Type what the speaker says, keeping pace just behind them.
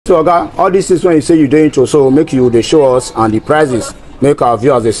So Oga, all this is when you say you doing into, so make you they show us and the prices, make our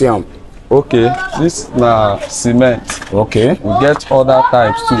viewers they see them. Okay, this na cement. Okay. We get other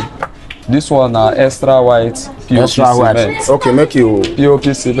types too. This one na extra white POP extra cement. White. Okay, make you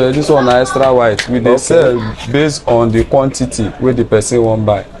POP cement. This one na extra white. We dey sell based on the quantity where the person won't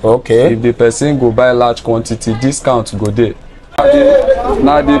buy. okay. If the person go buy large quantity, discount go there.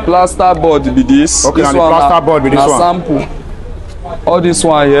 Now the plaster board be this. Okay, this now the plaster board be this one. Sample. All this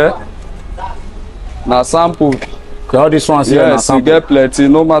one here. Na sample. Okay, all this ones here. Yes, you get plenty.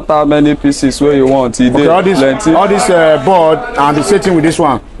 No matter how many pieces where you want, okay, all this plenty. All this board and the setting with this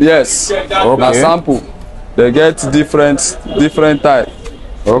one. Yes. Okay. Na sample. They get different type.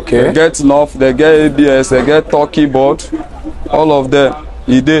 Okay. They get enough. They get ABS. They get Turkey board. All of them.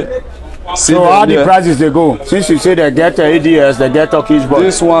 So how the prices they go? Since you say they get ADS, they get Turkish board.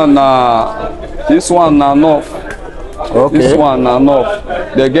 This one na enough. Okay. This one na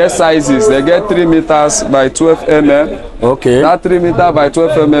enough. They get sizes. They get 3 meters by 12 mm. Okay. That 3 meter by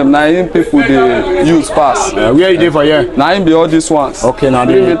 12 mm. Now in people they use pass. Where you dey for here? Now in be all these ones. Okay. Now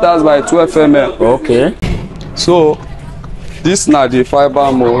 3 meters by 12 mm. Okay. So this na the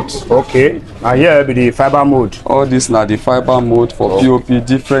fiber mode. Okay. And here be the fiber mode. All this na the fiber mode for POP,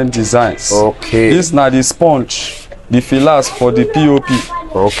 different designs. Okay. This na the sponge, the fillers for the POP.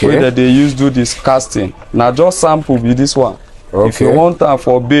 Okay. Where they use do this casting. Now just sample be this one. Okay. If you want am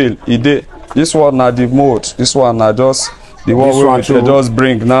for bail, this one na the mode. This one na just the one wey they just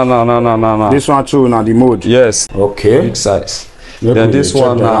bring. No. This one too na the mode. Yes. Okay. Big size. Then this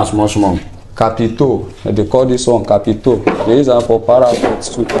one na small. Capito. They call this one Capito. They use am for Parapet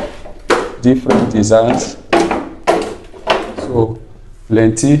too. Different designs. So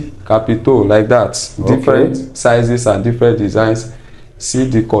plenty Capito like that. Different sizes and different designs. See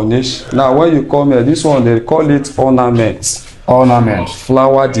the Cornish. Now when you come here, this one they call it ornaments.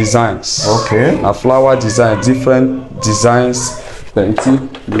 Flower designs. Okay. Now flower design, different designs, plenty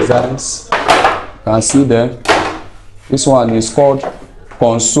designs. You can see them. This one is called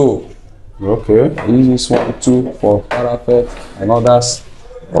console. Okay. Use this one too for Parapet and others.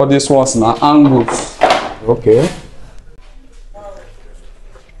 All these ones are angles. Okay.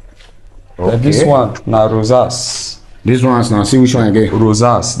 And this one na rosas. This one's now see which one again?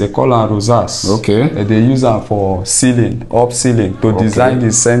 Rosas. They call them rosas. Okay. And they use them for ceiling, up ceiling, to design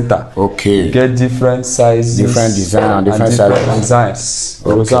the center. Okay. Get different sizes. Different design and different sizes. Designs.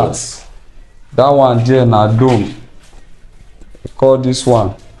 Okay. Rosas. That one there na dome. They call this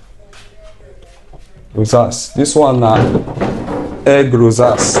one rosas. This one na egg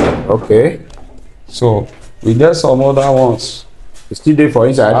rosas. Okay. So we get some other ones. It's still there for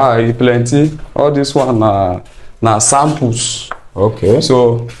inside. Plenty. All this one na samples. Okay.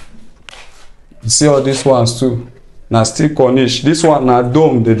 So you see all these ones too. Na still Cornish. This one na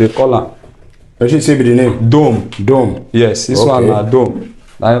dome they call am. What should say be the name? Dome. Yes, this one na dome.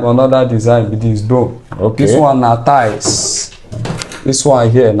 Na another design be this dome. Okay. This one na tiles. This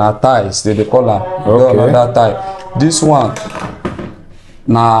one here na tiles they call am. Okay. Another type. This one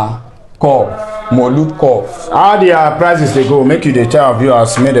na curve. Molute curve. How their prices they go? Make you the tell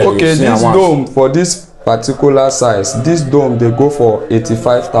viewers made it. Okay, this dome for this particular size, this dome they go for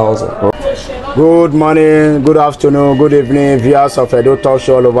 85,000. Good morning, good afternoon, good evening, viewers of Edo Talk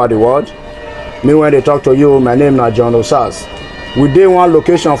Show all over the world. Me when they talk to you, my name is John Osas. We did one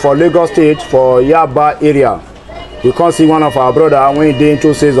location for Lagos State for Yaba area. You can see one of our brother when he did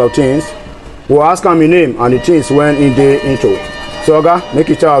into sales of things. We'll ask him his name and the things when he did into. So Oga, make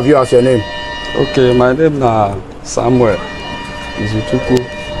it tell our viewers your name. Okay, my name na Samuel Izuchukwu.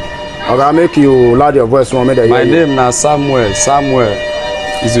 Oga, make you loud your voice more. My name na Samuel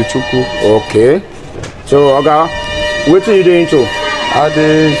Izuchukwu. Okay. So Oga, what are you doing into? I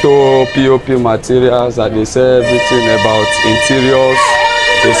dey into POP materials. I dey sell everything about interiors.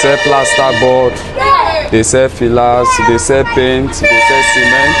 They sell plaster board. They sell fillers. They sell paint. They sell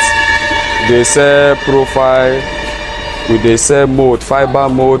cement. They sell profile. We dey sell mold, fiber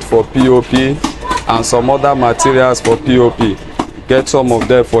mold for POP and some other materials for POP. Get some of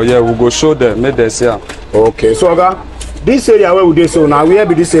them for here. We go show them, make them see am. Okay, so Oga, this area where we dey so now, where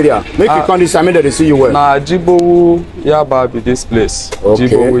be this area? Make you come this time, make them see you well. Na Jibowu Yaba be this place. Okay.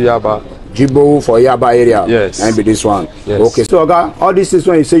 Jibowu Yaba. Jibowu for Yaba area. Yes. And be this one. Yes. Okay, so Oga, all this is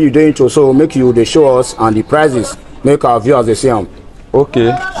when you say you dey into, so make you they show us and the prices, make our viewers they see them.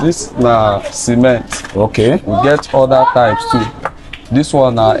 Okay, this na cement. Okay. We get other types too. This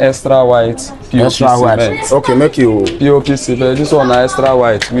one na extra white POP cement. Okay, make you POP cement. This one na extra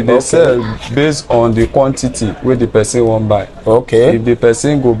white. We dey sell based on the quantity wey the person wan buy. okay. If the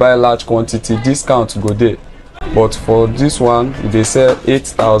person go buy large quantity, discount go there. but for this one they sell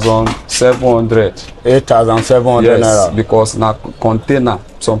 8,700. 8,700 yes, naira. because na container.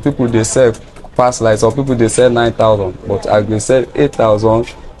 Some people they sell pass like some people they sell 9,000, but I dey sell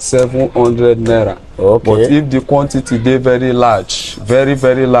 8,700 naira. Okay. But if the quantity dey very large,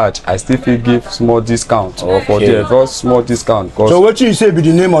 very large, I still fit give small discount. Okay. For there, just small discount. So what you say be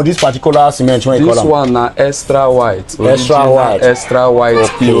the name of this particular cement when you call This them? one na extra white. Extra white. Extra white.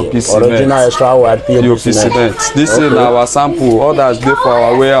 Okay. POP cement. Original extra white POP cement. This okay. is our sample. Others dey for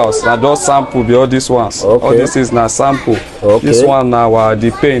our warehouse. Na just sample be all these ones. Okay. All this is na sample. Okay. This one na our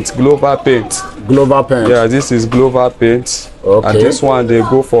the paint, Glover paint. Glover paint. Yeah, this is Glover paint. Okay. And this one they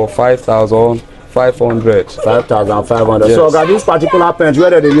go for 5,500. 5,500. Yes. So got this particular paint, where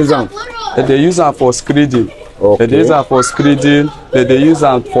do they use them? They use them for screeding. Okay. They use them for screeding. They use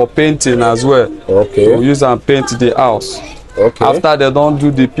them for painting as well. Okay. We use them paint the house. Okay. After they don't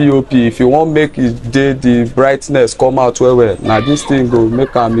do the POP, if you want make it the brightness come out well. Now this thing go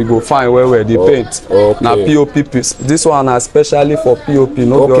make am e go fine well the paint. Okay. Now POP piece. This one na especially for POP.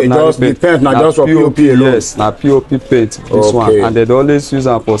 No okay, just paint. The paint, not just for POP alone. Yes, now POP paint. This okay. one, and they always use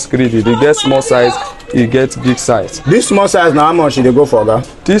them for screeding. They get small size, e get big size. This small size now how much they go for, guy?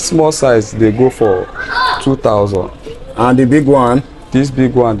 This small size they go for 2,000. And the big one? This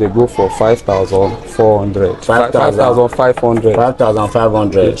big one they go for 5,400. 5,500.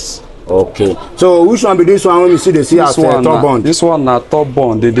 5,500. Yes. Okay. So which one be this one when you see as top bond? This one na top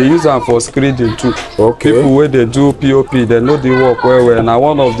bond. They use them for screeding too. Okay. People where they do POP, they know the work well. Now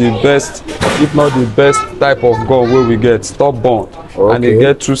one of the best, if not the best type of gun where we get top bond. Okay. And they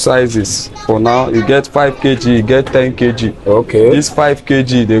get two sizes. For now, you get 5 kg, you get 10 kg. Okay. This 5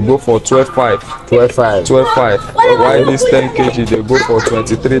 kg they go for 12,500. 12,500. 12,500. While this 10 kg they go for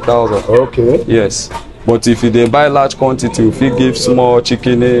 23,000. Okay. Yes. But if you buy large quantity, you fit give small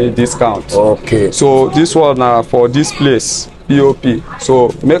chicken discount. Okay. So this one for this place, POP.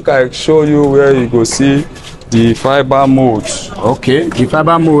 So make I show you where you go see the fiber mold. Okay. The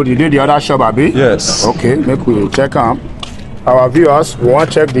fiber mold, you did the other shop, abi? Yes. Okay. Make we check out. Our viewers, we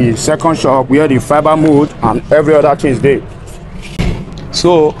want to check the second shop where the fiber mold and every other thing is there.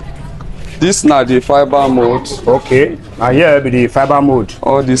 So this na the fiber mold. Okay. And here be the fiber mold.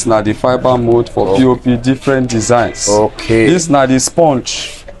 All this na the fiber mold for POP, different designs. Okay. This na the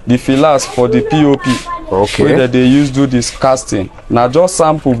sponge, the fillers for the POP. Okay. Where they use do this casting. Now just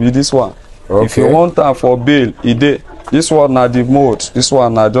sample be this one. Okay. If you want time for bail, this one na the mold. This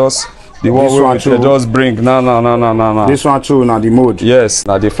one na just the one wey they just bring. No. This one too na the mold. Yes,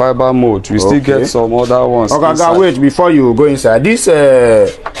 na the fiber mold. We still get some other ones. Okay, guys, wait before you go inside. This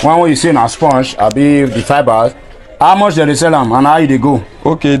one wey you say na sponge, abi the fibers. How much they sell them and how they go?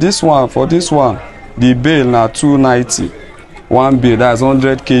 Okay, this one for this one, the bale na 290. One bale that's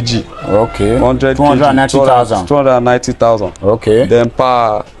 100 kg. Okay. 100 290,000. 290,000. Okay. Then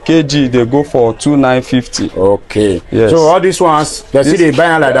per kg they go for 2,950. Okay. Yes. So all these ones, they see they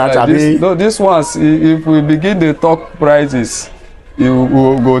buy like that. No, this ones if we begin to talk prices, you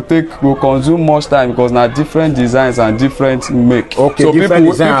go consume much time because na different designs and different make. Okay. So different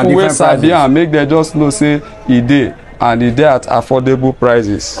people wey sabi and make them just know say e dey and e dey at affordable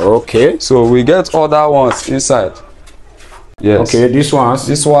prices. Okay. So we get other ones inside. Yes. Okay, this one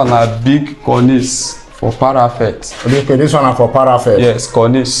na big Cornish for Parapet. Okay, this one are for Parapet. Yes,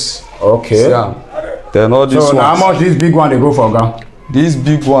 Cornish. Okay. Then all these ones. So now how much this big one they go for, gang? This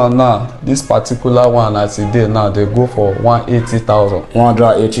big one now, this particular one as e dey now, they go for 180,000.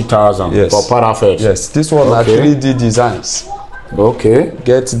 180,000. Yes. For Parapet. Yes. This one are 3D designs. Okay.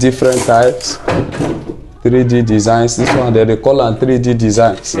 Get different types. 3D designs. This one they call them 3D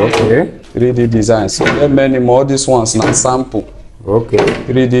designs. Okay. 3D designs. So there are many more. This one's not sample. Okay.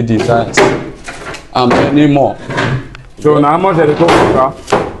 3D designs. And many more. So now how much they go for?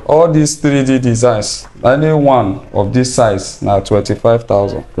 All these 3D designs, any one of this size now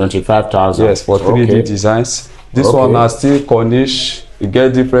 25,000. 25,000. Yes, for 3D designs. This one are still Cornish. You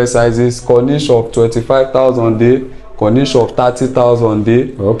get different sizes. Cornish of 25,000 day. Cornish of 30,000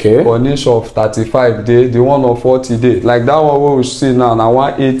 day. Okay. Cornish of 35 day. The one of 40 day. Like that one we see now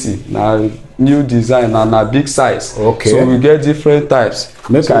 180. Now new design and a big size. Okay. So we get different types.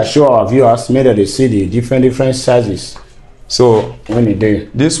 Make I show our viewers made that they see the different sizes. So when it dey.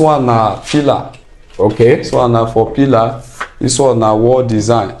 This one na pillar. Okay. This one na for pillar. This one na wall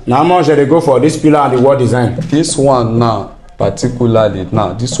design. Now how much they go for this pillar and the wall design? This one now particularly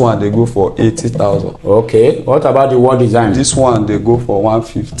now this one they go for 80,000. Okay. What about the wall design? This one they go for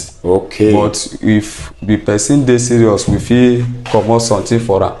 150. Okay. But if the person dey serious we fit comot something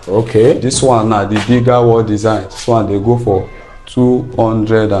for am. Okay. This one na the bigger wall design. This one they go for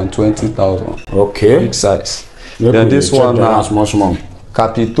 220,000. Okay. Big size. Then this one na small.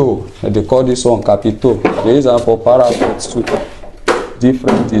 capito. They call this one capito. There is for parapet too.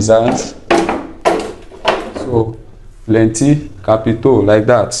 Different designs. So plenty capito like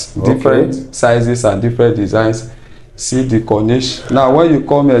that. Different sizes and different designs. See the Cornish. Now when you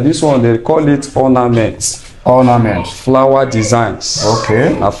come here, this one they call it ornaments. Ornaments. Flower designs.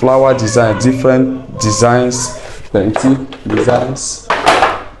 Okay. A flower design, different designs, plenty designs.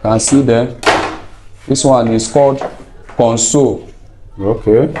 You can see them. This one is called console.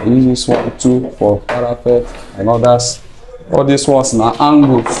 Okay. I use this one too for parapet and others. All these ones are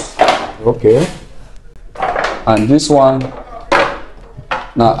angles. Okay. And this one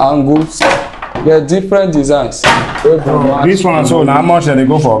now angles. Get different designs. This one so now how much they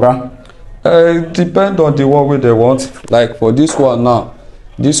go for, okay? Depend on the one way they want. Like for this one now,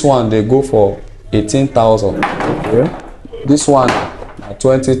 this one they go for 18,000. Okay. This one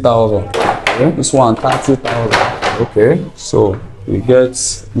 20,000. Okay. This one 30,000. Okay. So we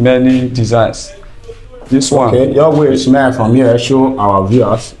get many designs. This one. Okay. Your way smell from here show our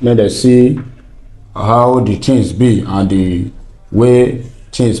viewers, may they see how the things be and the way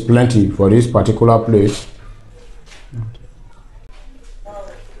things plenty for this particular place.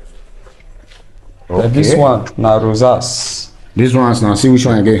 Okay. This one na rosas. This one's now see which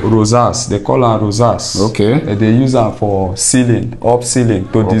one again? Rosas. They call them rosas. Okay. They use them for ceiling, up ceiling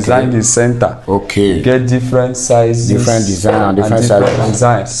to design the center. Okay. Get different sizes. Different design and different sizes.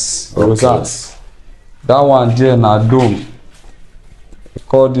 Designs. Okay. Rosas. That one there na dome. They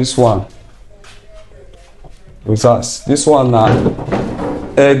call this one rosas. This one na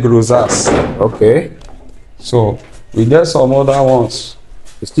egg rosas. Okay. So we get some other ones.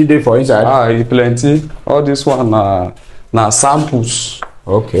 It's still there for inside. Plenty. All this one na samples.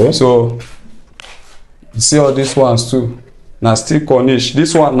 Okay. So you see all these ones too. Na still Cornish.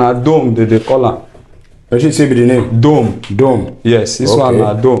 This one na dome they call am. What should say be the name? Dome. Dome. Yes, this Okay. one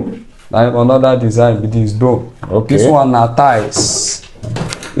na dome. Like another design be this dome. Okay. This one na tiles.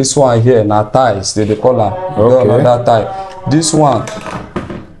 This one here na tiles they call am. Okay. Another tile. This one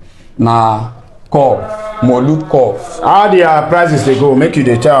na curve. Molud curve. How their prices they go? Make you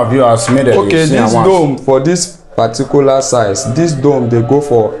the tell viewers made it. Okay, this dome for this particular size, this dome they go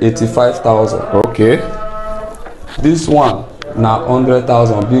for 85,000. Okay. This one na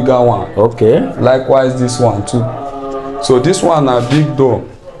 100,000, bigger one. Okay. Likewise this one too. So this one na big dome.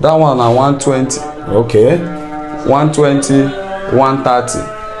 That one na 120. Okay. 120, 130.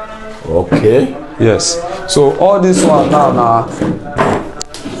 Okay. Yes. So all this one now na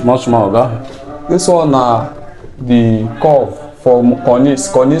Much more, okay? this one na the curve for Cornish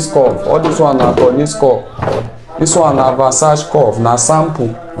curve. All this one na Cornish curve. This one na Versace curve, na sample.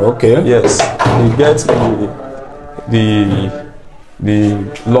 Okay. Yes, you get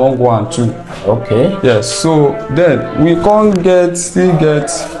the long one too. Okay. Yes, so then we can't still get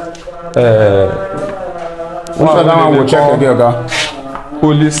Which one will check again, okay?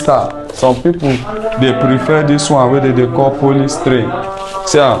 polyester. Some people they prefer this one where they call polystyrene.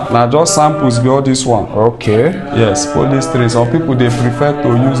 See, now just samples be all this one. Okay. Yes, polystyrene. Some people they prefer to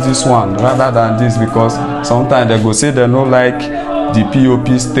use this one rather than this because sometimes they go say they don't like the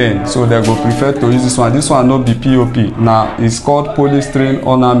POP stain, so they go prefer to use this one. This one no be POP. Now it's called polystyrene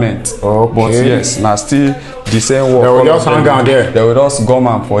ornament. Okay. But yes, now still the same work. They will just hang down there. They will just gum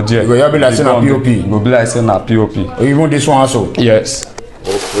am for there. It go be like saying na POP. Go be like saying na POP. Even this one also. Yes.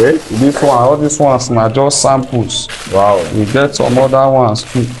 Okay. This one, all these ones na just samples. Wow. We get some other ones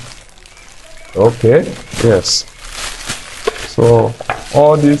too. Okay. Yes. So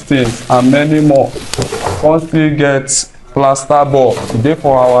all these things and many more. Once we get plasterboard, dey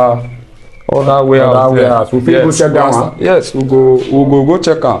for our other warehouse. We fit go check that one. Yes, we go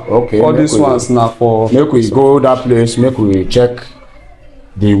check am. Okay. All these ones na for. Make we go that place. Make we check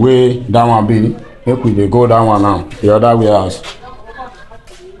the way that one be. Make we dey go that one now. The other warehouse.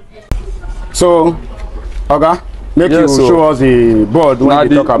 So, okay, make Yes, you so show us the board when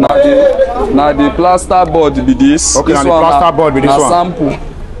you talk about. Na the plaster board be this. Okay, this na the plaster board be this na one. Sample.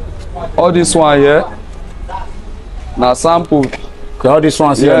 All this one here. Na sample. Okay, all this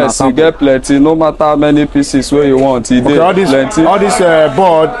one here. Yes, you get plenty. No matter how many pieces wey you want, e dey plenty. All this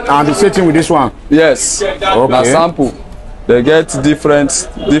board and the same thing with this one. Yes. Okay. Na sample. They get different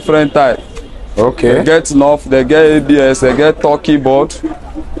type. Okay. They get enough. They get ABS. They get Turkey board.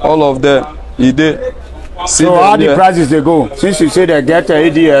 All of them. E dey. So how the prices they go? Since you say they get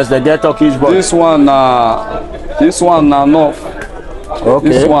ADS, they get Turkish board. This one na enough. Okay.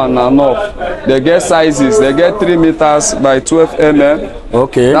 This one na enough. They get sizes. They get 3 meters by 12 mm.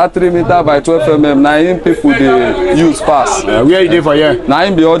 Okay. That 3 meter by 12 mm na im people dey use pass. Where you dey for here? Na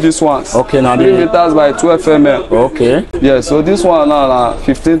im be all these ones. Okay, now 3 meters by 12 mm. Okay. Yes, so this one now na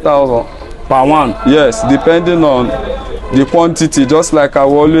 15,000 per one. Yes, depending on the quantity. Just like I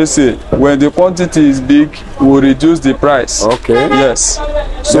will always say, when the quantity is big, we will reduce the price. Okay. Yes.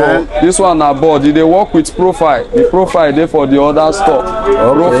 So this one na board. They work with profile. The profile dey for the other stuff.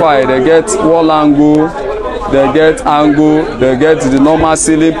 Okay. Profile, they get wall angle, they get angle, they get the normal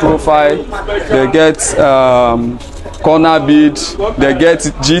ceiling profile, they get corner bead, they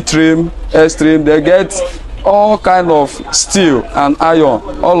get G trim, S trim, they get all kind of steel and iron.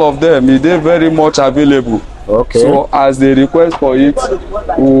 All of them, e dey very much available. Okay. So as they request for it,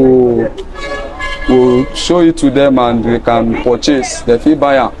 we'll show it to them and they can purchase. They fit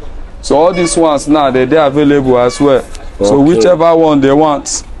buy am. So all these ones now they available as well. Okay. So whichever one they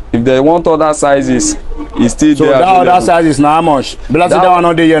want. If they want other sizes, it's still there. So that available. Other size is now how much? But that one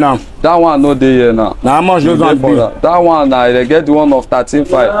not there here now. That one not there here now. Now how much those ones be? That one now they get the one of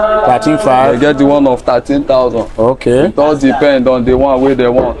 13,500. 13,500. They get the one of 13,000. Okay. It all depend on the one where they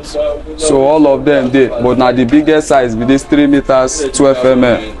want. So all of them dey, but now the biggest size be this 3 meters 12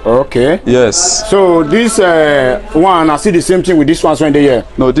 mm. Okay. Yes. So this one I see the same thing with this one when they here.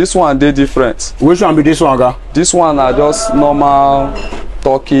 No, this one they different. Which one be this one, guy? This one are just normal.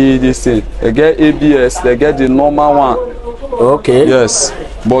 Turkey, this thing. They get ABS, they get the normal one. Okay. Yes.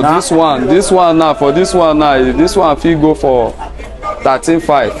 But now, this one now, for this one now, this one fit go for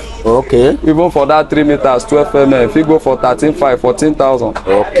 13,500. Okay. Even for that 3 meters, 12 mm, if you go for 13,500, 14,000.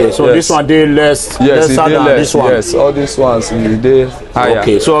 Okay. So yes. This one dey less. Yes, it dey less. This one. Yes, all these ones dey higher.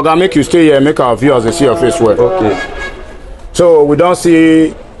 Okay. So I'm gonna make you stay here, make our viewers see your face well. Okay. So we don't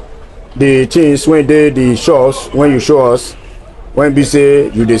see the things when they the shows when you show us. When we say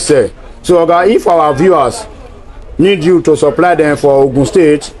you dey sell. So if our viewers need you to supply them for Ogun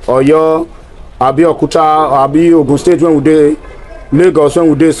State or your Abeokuta or Abi Ogun State when we dey Lagos when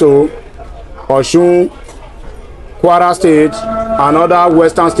we dey so Osun, Kwara State and other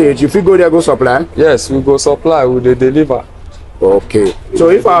western states, you fit go there go supply? Yes, we go supply, we dey deliver. Okay. So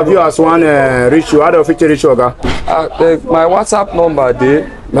if our viewers want reach you, how do you fit reach you, Oga? My WhatsApp number dey.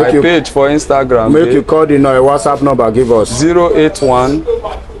 My page for Instagram. Make you call the WhatsApp number. Give us 081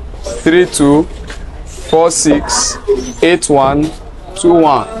 32 46 81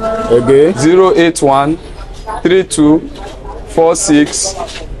 21. Again. 081 32 46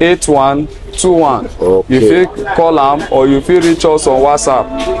 81 21. Okay. You fit call am or you fit reach us on WhatsApp.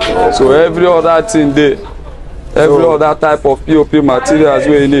 Okay. So every other thing dey. Every other type of POP materials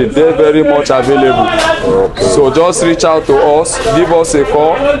we need, they're very much available. Okay. So just reach out to us, give us a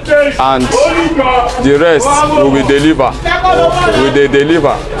call, and the rest we will deliver. Okay. We will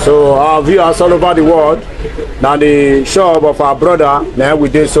deliver. So our viewers all over the world, now the shop of our brother, now we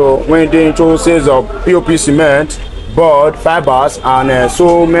did so when they into sales of POP cement, board, fibers, and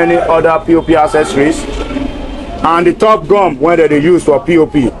so many other POP accessories, and the top gum when they use for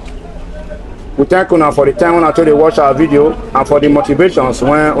POP. We thank una for the time when they watch our video and for the motivations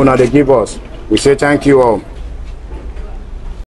when una they give us. We say thank you all.